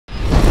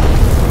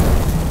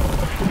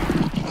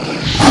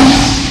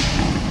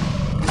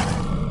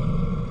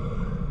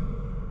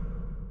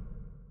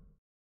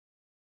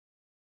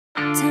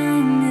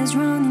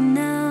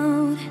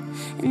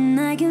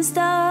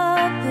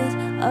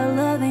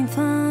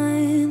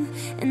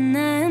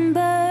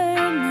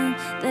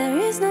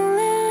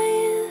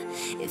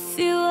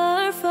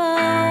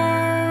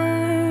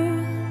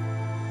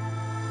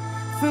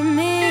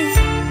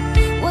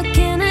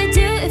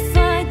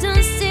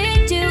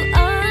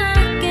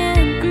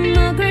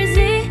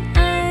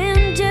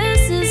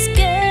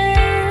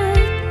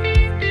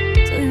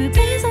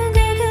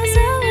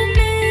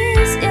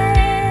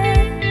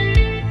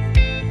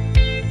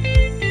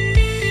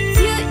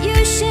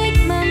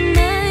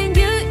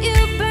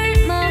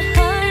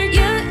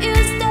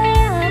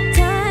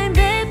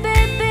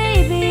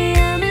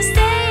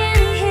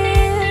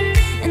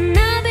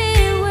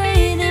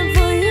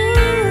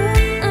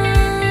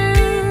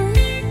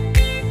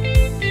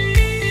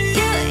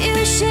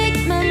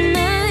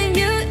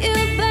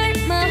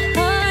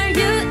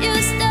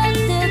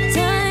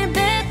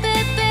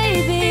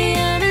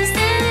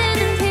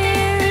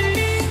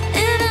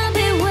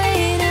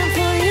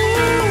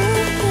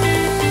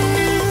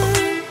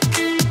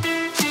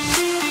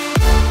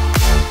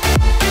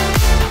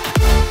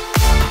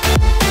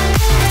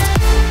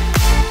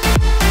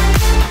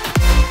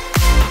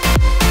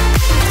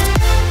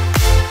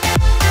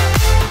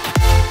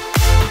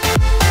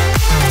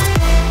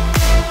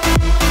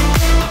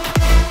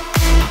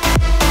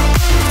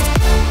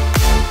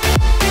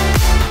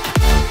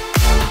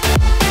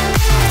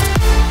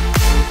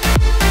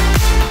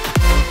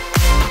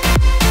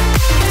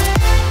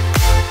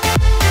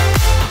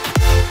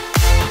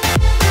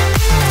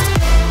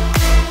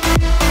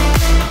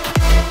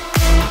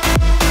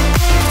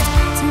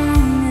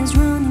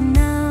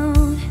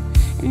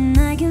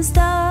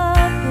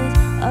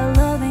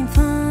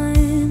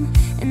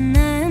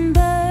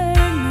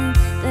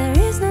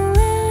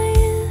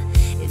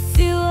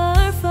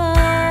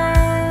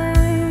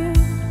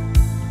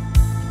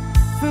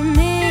from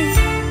me.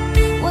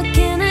 What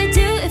can I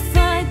do if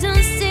I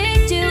don't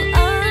see you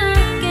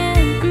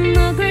again? I'm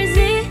not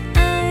crazy, I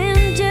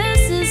am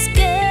just as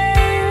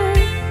scared.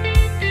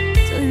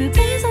 So baby,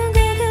 please don't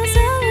go, 'cause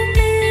I will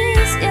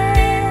miss you.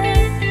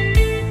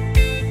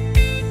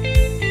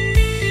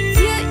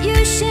 You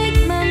shake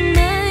my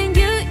mind,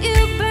 you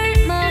burn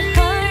my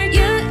heart,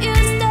 you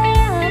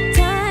stop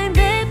time,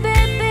 baby,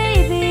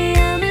 baby.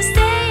 I'm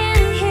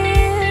staying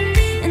here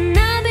and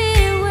I'll be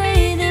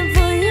waiting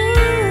for you.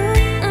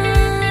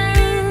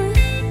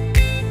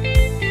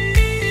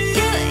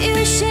 You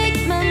shake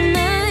my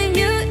mind,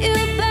 you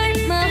burn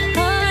my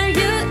heart,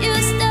 you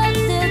stop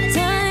the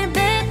time,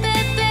 baby,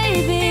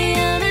 baby.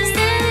 I'm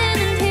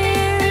standing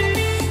here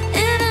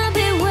and I'll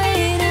be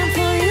waiting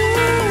for you.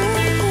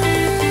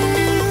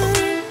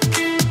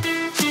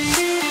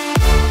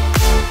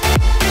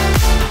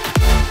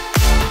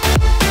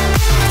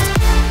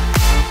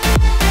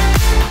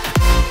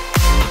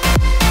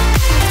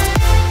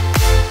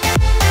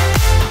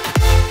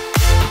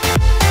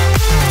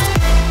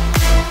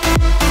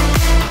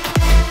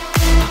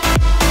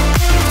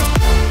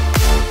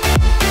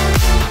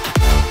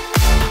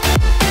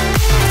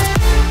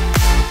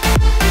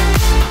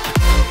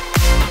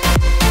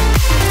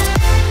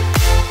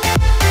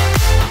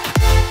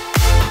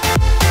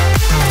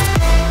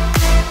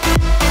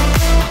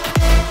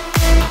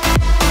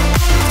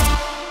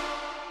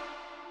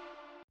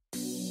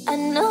 I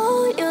know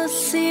your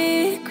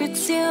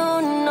secrets, you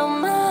know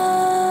mine,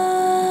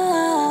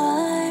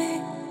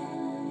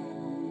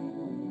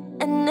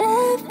 and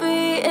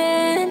every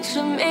inch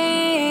of me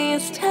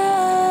is tied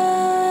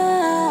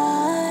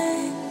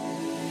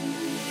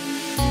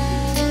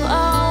to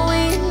all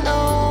we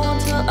know,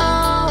 to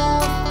all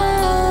we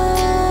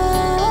find.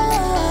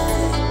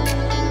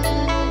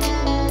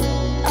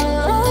 I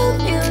love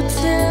you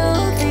till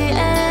the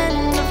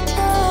end of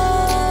time.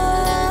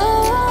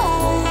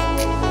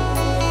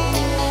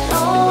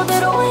 Know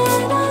that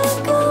when I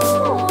go,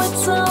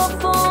 it's all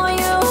for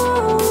you,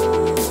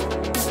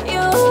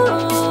 you.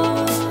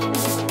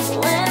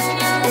 When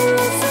you're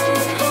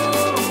losing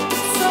hope,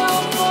 it's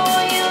all for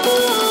you,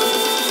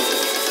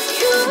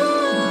 you.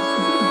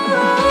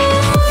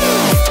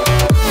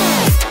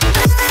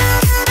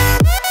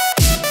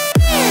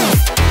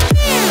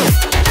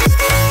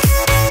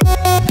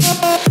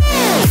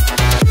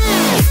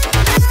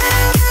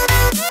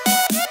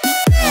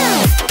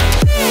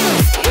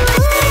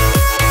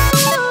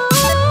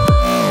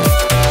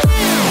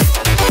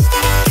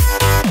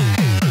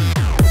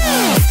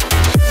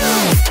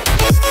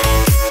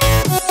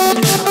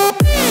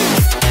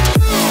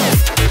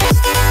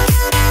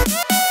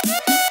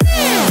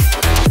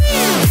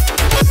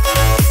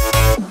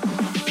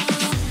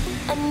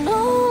 I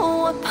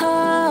know a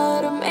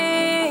part of me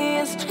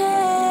is changed.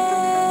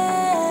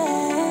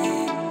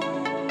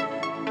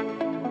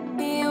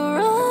 You're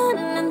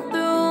running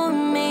through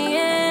me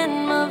in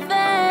my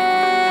veins.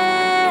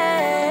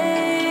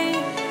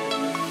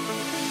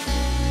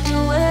 To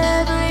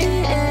every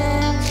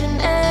inch and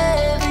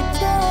every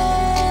day.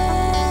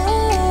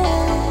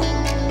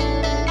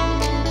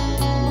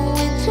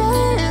 We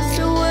just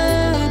a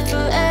word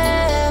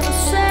forever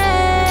say.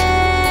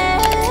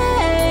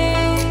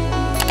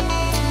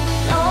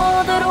 Know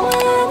that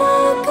when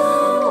I go,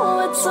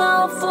 it's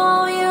all for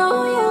you,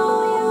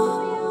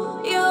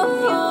 you.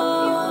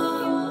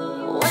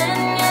 When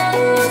you're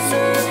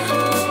losing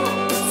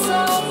hope, it's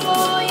all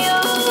for you,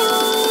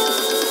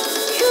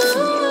 you.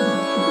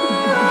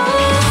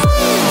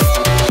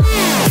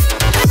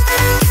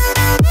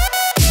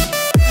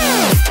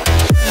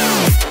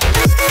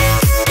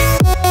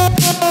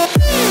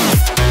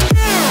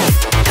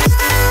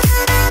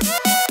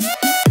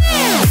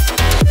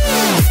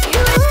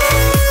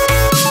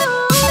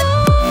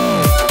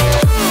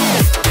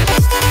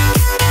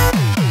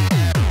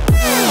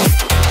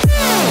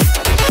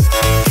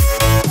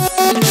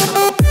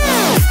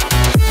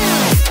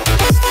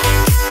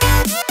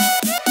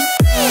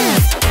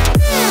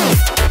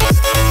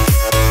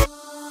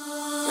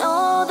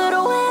 Know that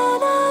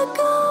when I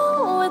go,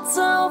 it's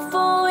all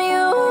for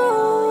you,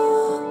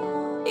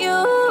 you.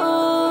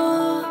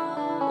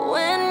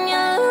 When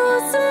you're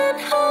losing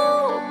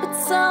hope,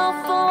 it's all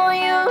for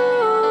you,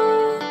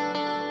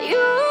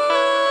 you.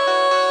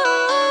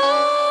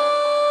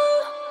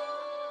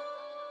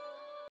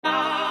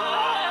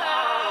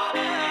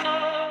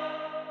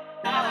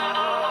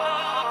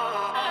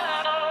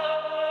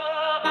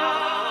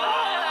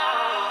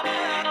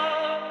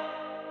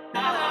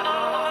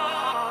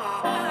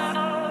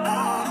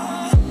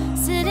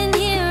 Sitting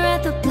here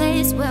at the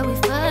place where we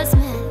first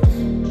met,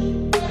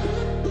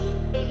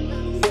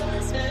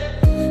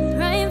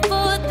 praying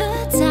for the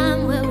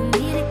time where we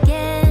meet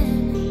again.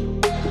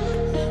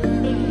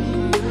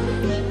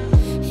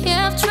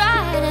 Yeah, I've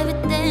tried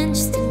everything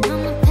just to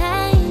numb my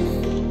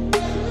pain.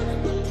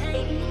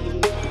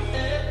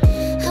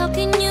 How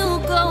can you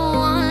go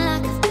on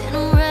like I've been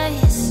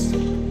erased?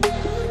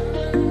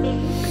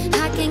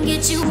 I can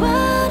get you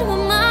out of my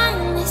mind,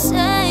 they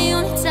say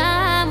only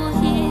time will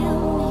heal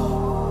me.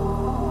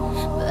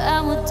 But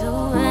I will do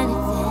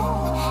anything,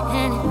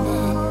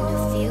 anything.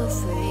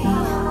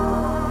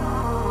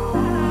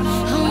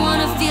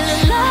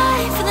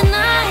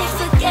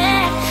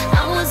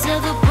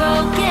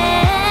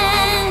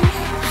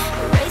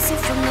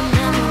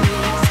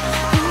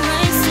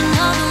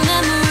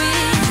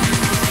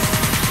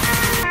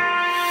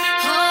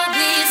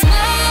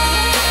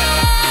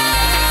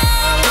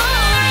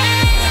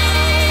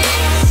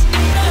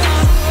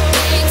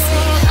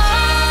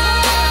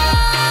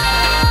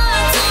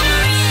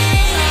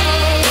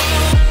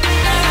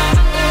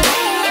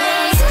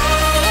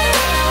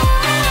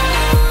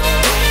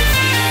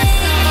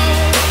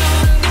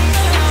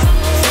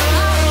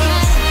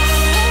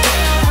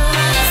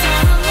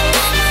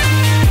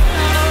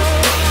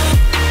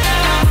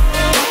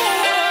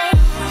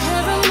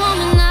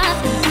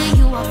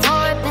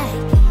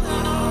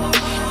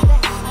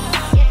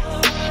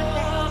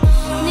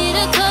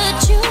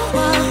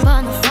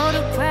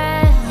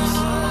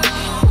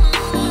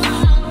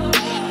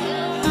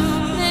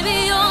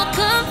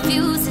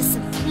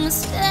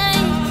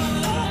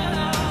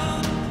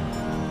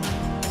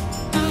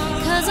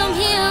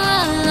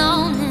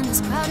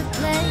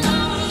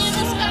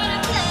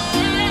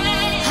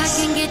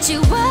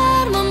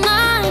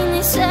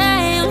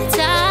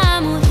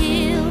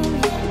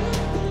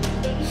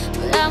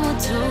 I will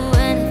do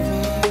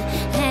anything,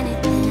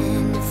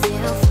 anything to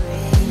feel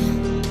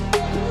free.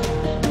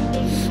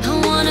 I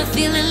wanna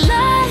feel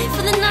alive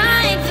for the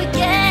night,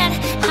 forget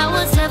I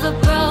was ever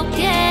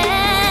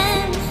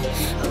broken.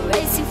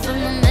 Erasing from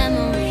the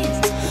memories,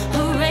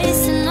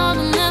 erasing all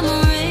the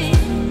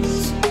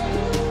memories.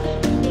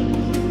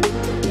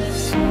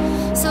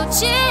 So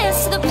cheers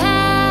to the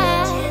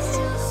past,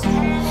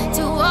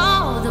 to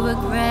all the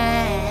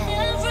regret,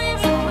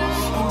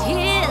 and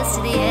here's to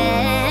the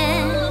end.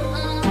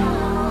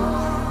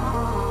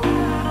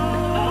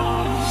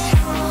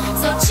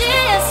 So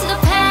cheers to the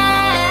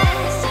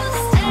past,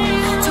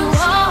 to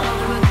all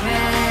the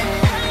regret,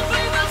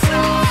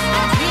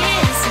 and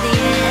here's to the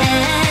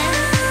end.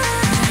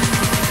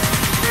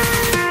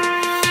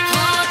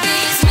 All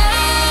these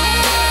memories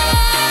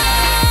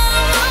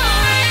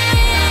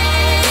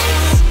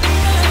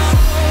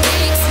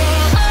makes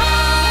it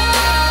hard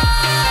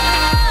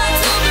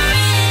to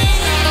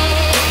breathe.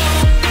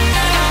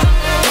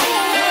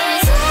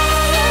 'Cause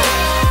all I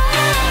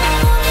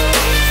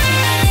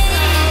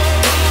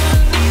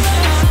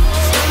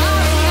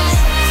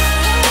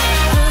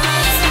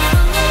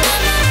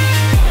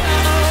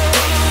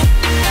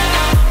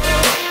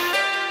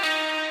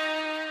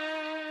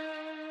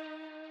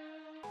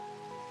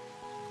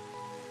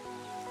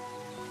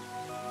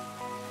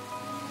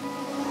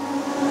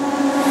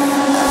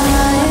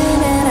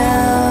Running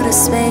out of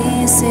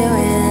space here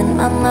in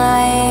my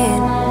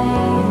mind,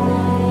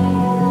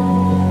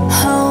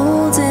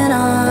 holding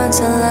on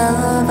to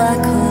love I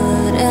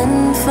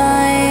couldn't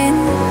find.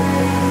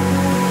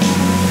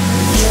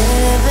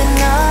 Living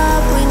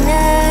up, we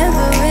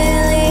never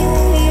really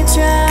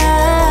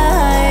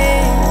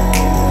tried.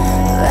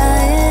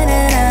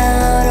 Running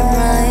out, I'm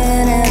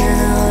running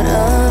out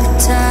of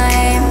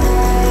time.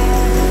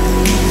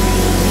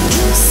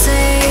 You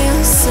say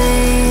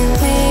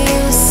me,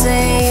 you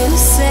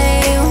say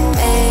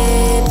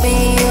maybe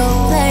you'll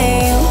play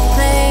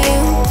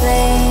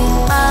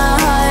my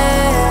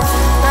heart,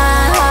 my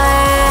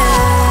heart.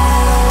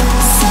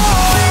 So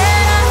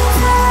when I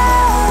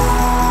fall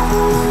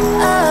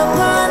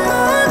upon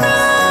the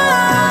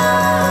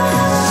ground,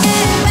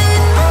 give me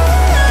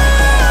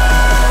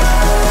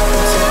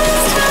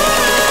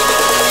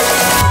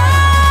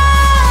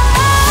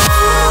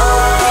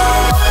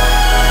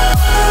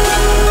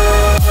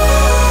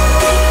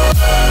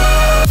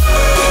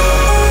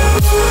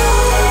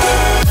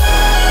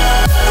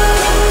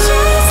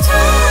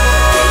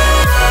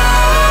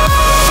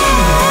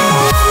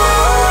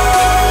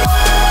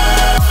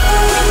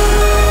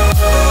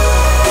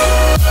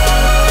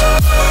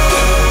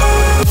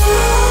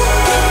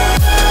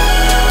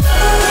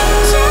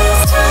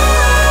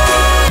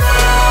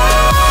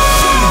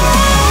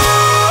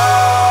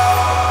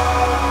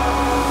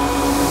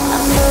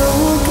I'm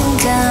broken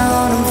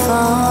down, I'm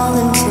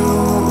falling to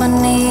my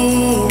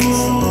knees.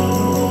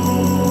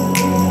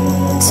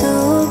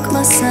 Took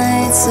my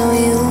sight so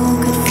you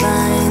could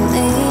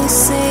finally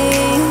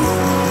see.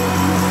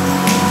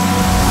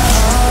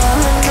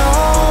 All I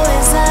know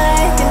is I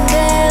can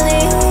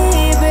barely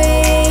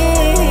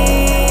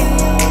breathe.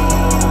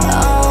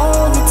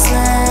 All that's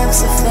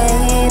left's a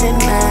faded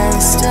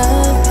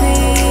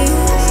masterpiece.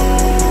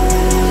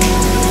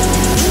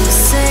 You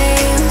say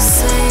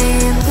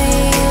me,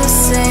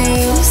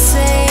 you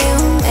say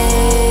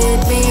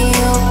maybe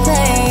you'll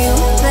play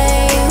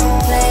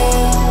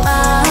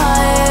my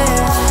heart,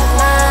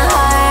 my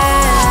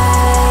heart.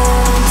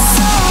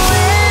 So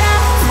when I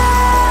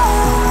fall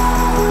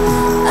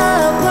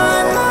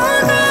upon the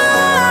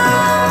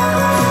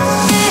ground,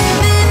 give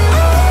me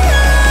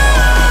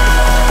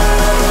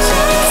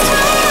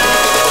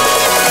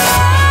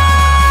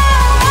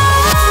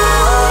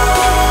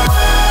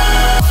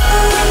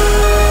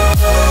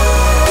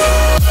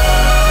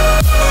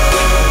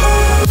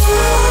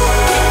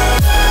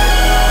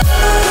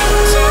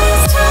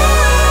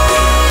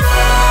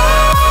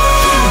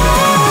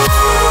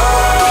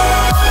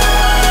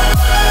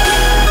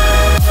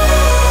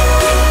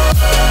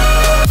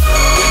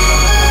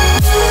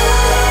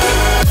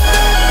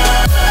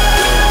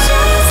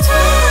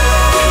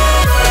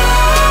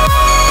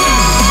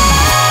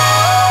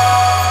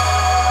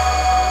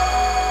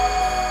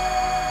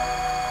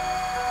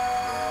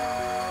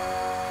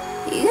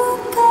you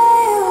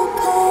play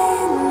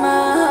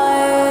my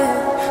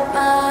heart,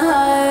 my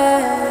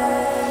heart.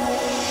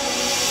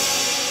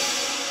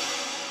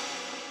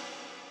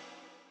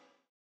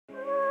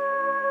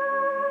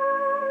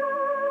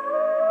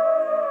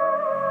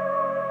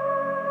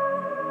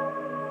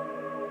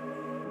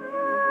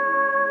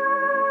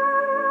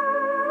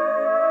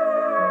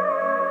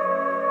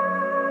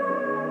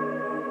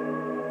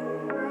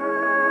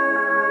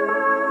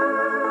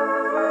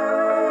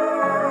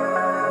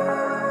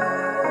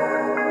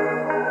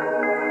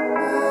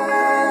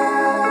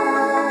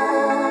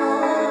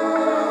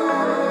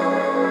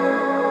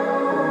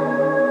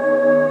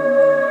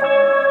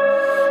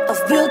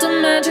 I've built a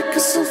magic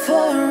castle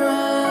for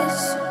us,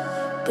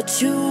 but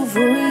you've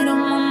ruined all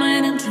my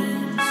mind and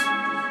dreams.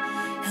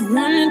 And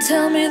when you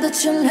tell me that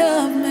you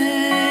love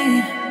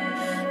me,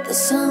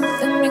 there's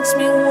something makes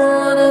me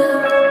wanna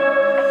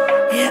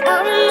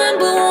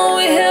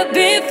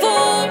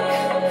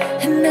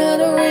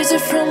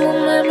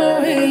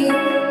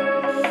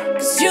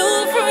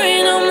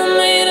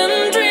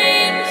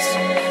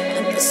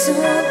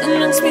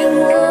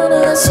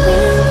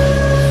scream,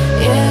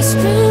 yeah,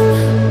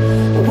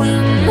 scream.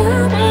 When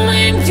I'm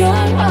in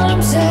your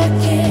arms, I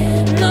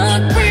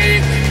cannot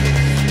breathe,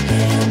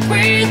 can't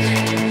breathe.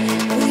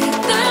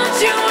 Without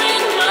you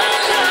in my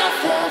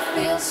life, I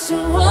feel so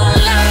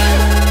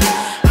alive.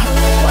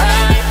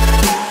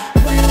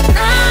 When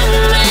I'm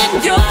in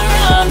your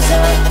arms,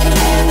 I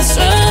can't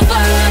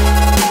survive.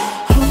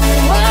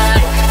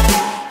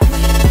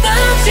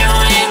 Without you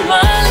in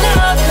my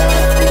life,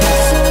 I feel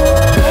so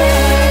alive.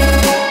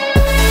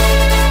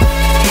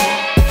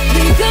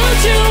 Without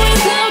you,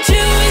 without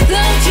you,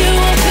 without you,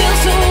 I feel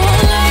so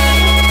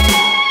alive.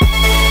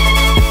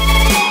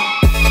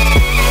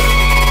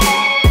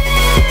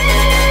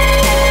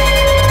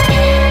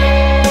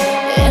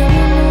 And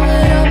I know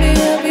that I'll be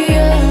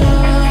happier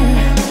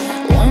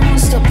when we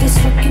stop this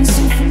fucking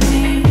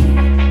symphony.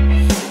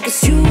 'Cause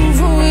you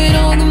avoid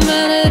all the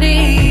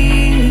melody,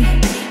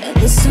 and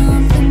there's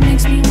something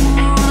makes me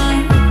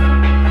want.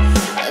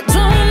 I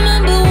don't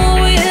remember what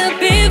we had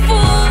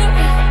before,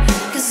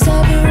 'cause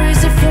I've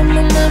erased it from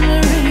my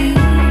memory.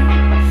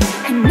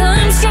 And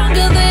I'm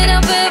stronger than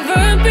I've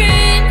ever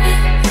been,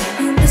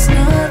 and there's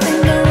nothing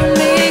gonna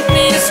make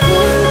me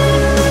scream,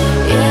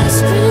 yeah,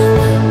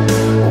 scream.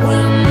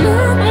 When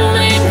I'm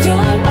in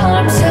your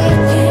arms, I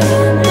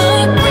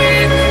cannot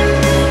breathe,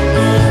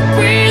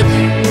 breathe.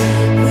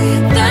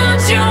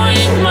 Without you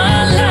in my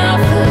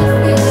life, I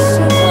feel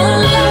so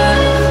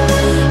alive.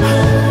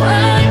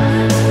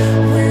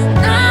 When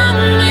I'm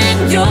in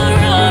your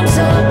arms,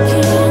 I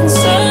can't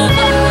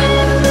survive.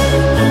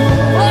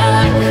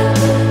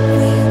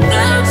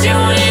 Without you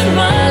in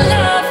my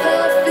life,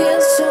 I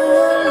feel so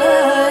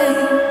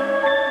alive.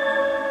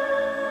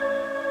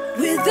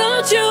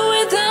 Without you,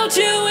 without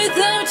you,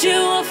 without you,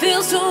 I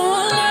feel so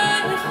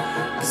alive.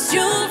 'Cause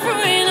you're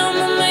freeing all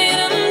my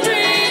maiden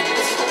dreams.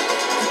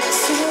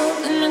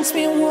 Something makes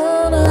me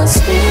wanna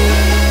scream,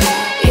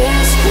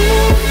 yeah,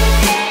 scream.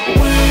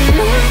 When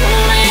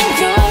I'm in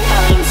your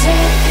arms,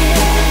 I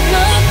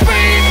cannot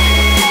breathe,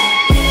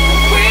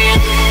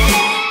 breathe.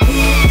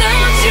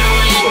 Without you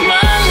in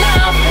my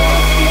life, I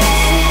feel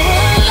so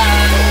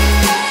alive.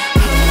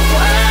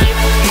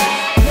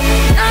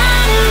 When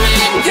I'm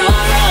in your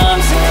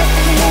arms, I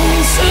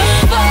can't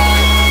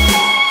survive.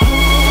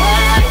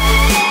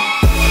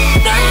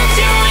 Without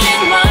you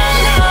in my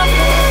life,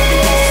 I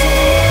feel so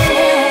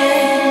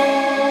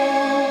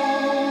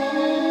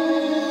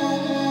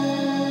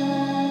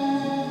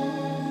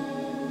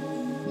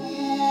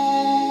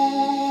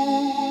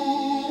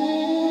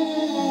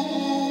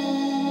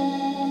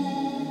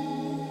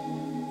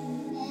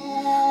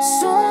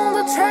soon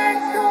the train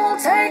will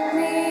take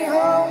me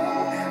home.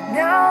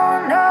 Now I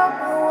know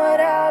what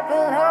I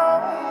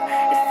belong.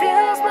 It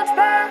feels much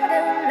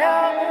better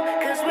now,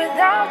 'cause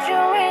without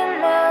you in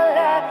my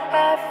life,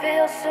 I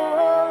feel so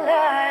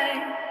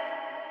alive.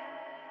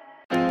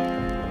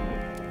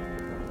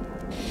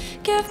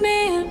 Give me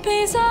a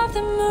piece of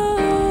the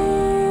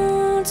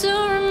moon to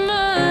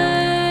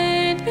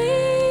remind me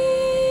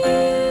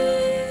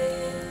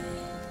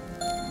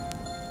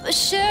we're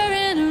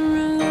sharing a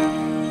room.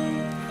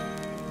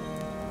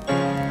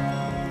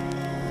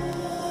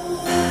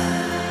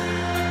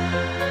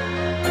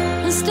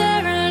 And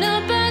staring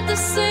up at the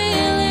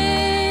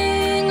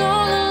ceiling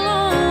all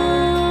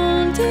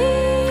alone,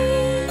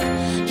 dear.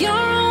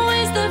 You're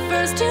always the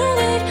first to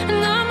leave,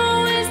 and I'm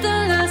always the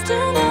last to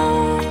know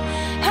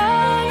how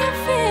you're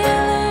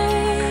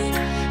feeling.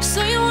 So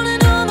you wanna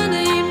know my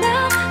name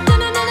now? Then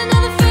I'm not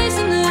another face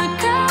in the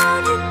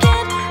crowd. You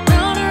get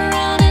round and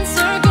round in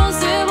circles,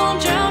 it won't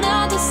drown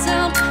out the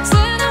sound.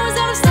 Said I was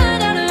out of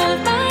sight, out of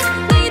mind.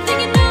 Now you're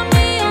thinking about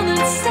me on the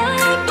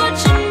side, but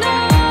you know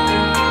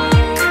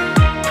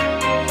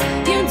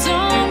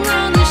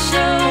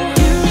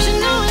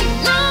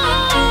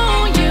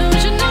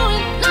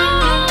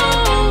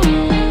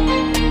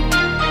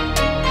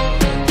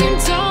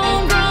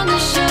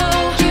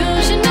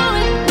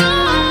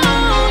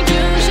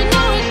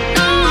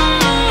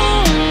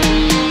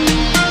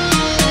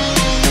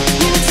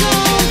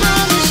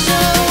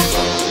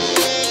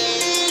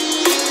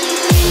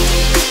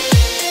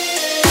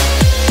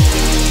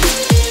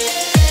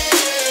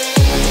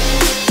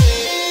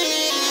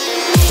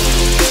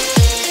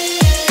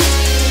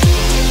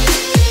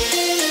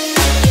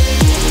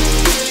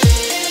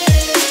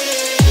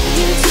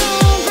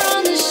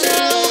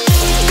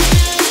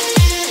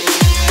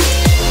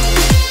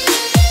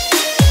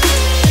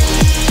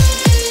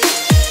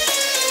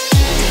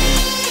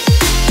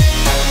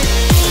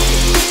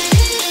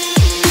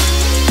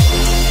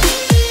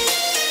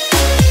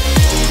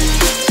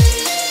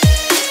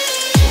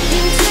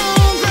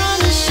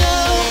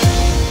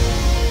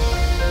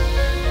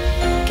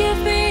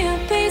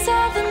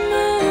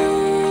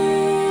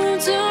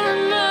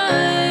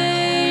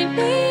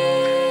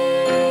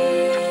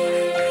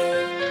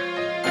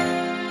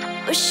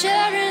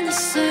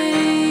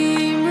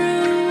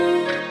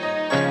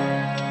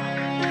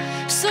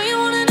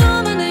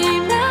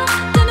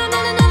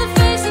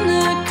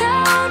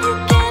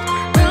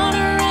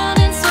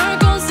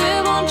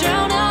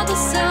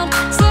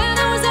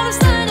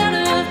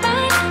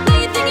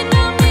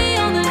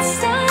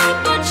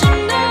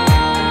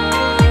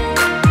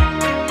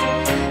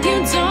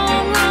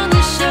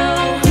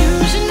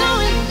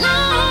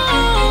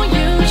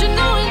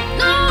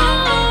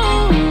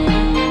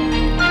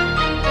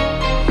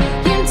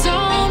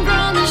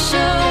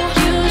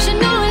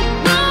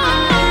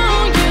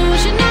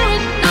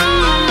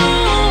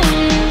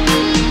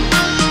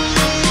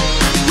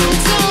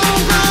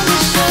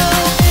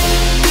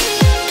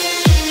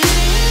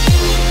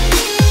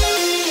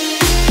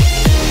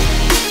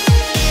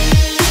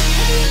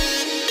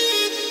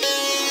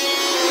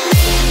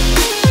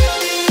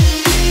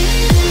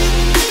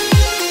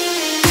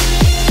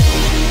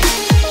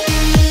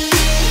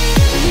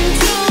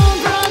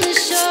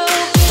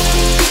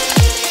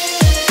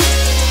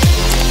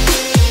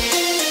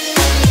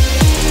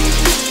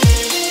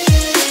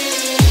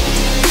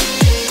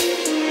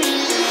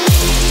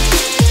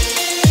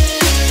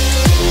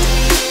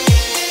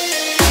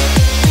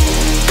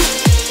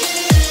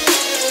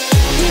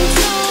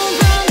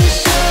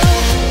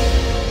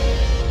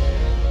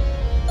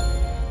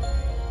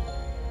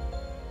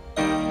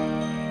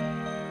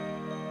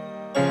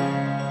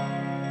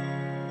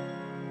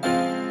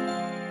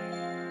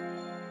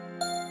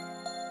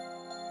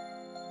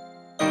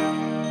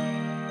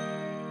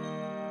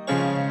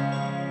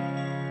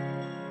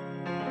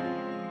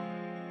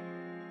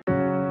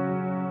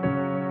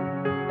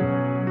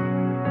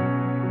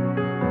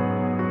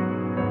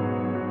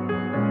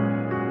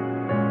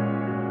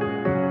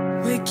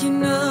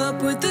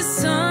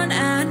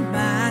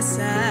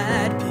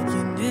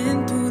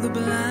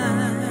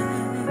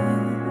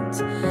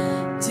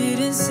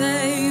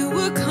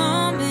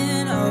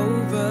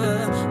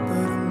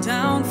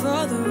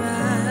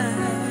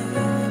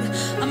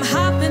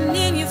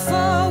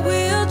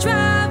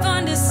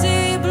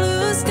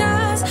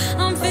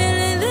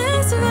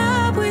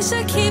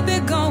keep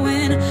it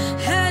going.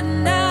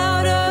 Heading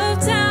out of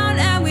town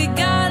and we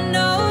got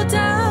no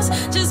doubts.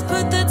 Just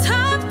put the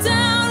top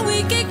down,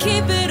 we could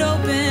keep it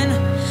open.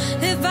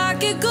 If I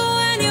could go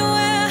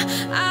anywhere,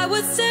 I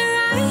would stay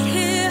right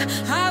here.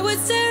 I would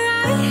stay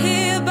right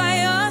here by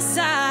your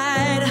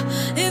side.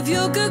 If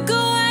you could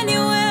go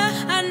anywhere,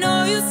 I know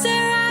you'd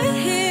stay right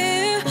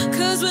here.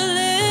 'Cause we're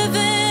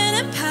living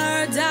in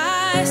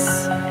paradise.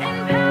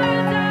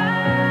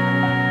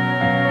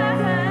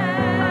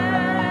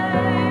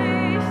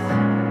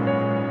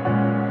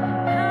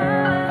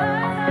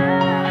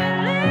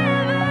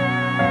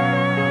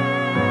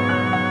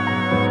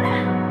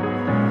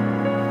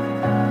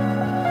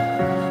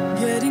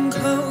 Getting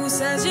close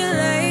as you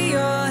lay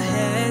your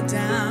head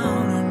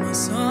down on my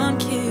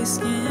sun-kissed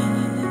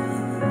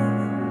skin.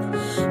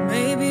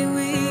 Maybe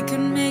we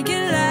can make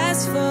it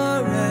last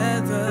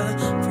forever.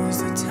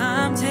 Freeze the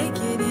time, take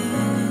it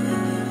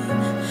in.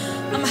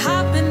 I'm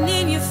hopping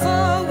in your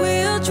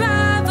four-wheel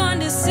drive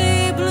under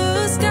sea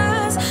blue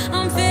skies.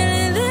 I'm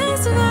feeling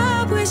this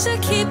vibe, we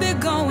should keep it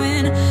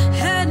going.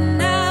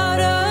 Heading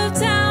out of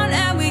town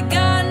and we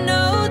got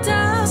no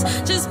doubts.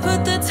 Just put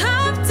the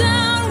top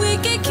down, we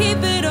can keep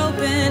it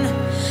open.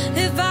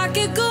 If I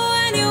could go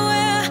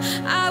anywhere,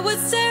 I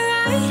would stay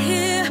right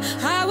here.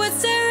 I would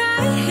stay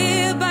right here.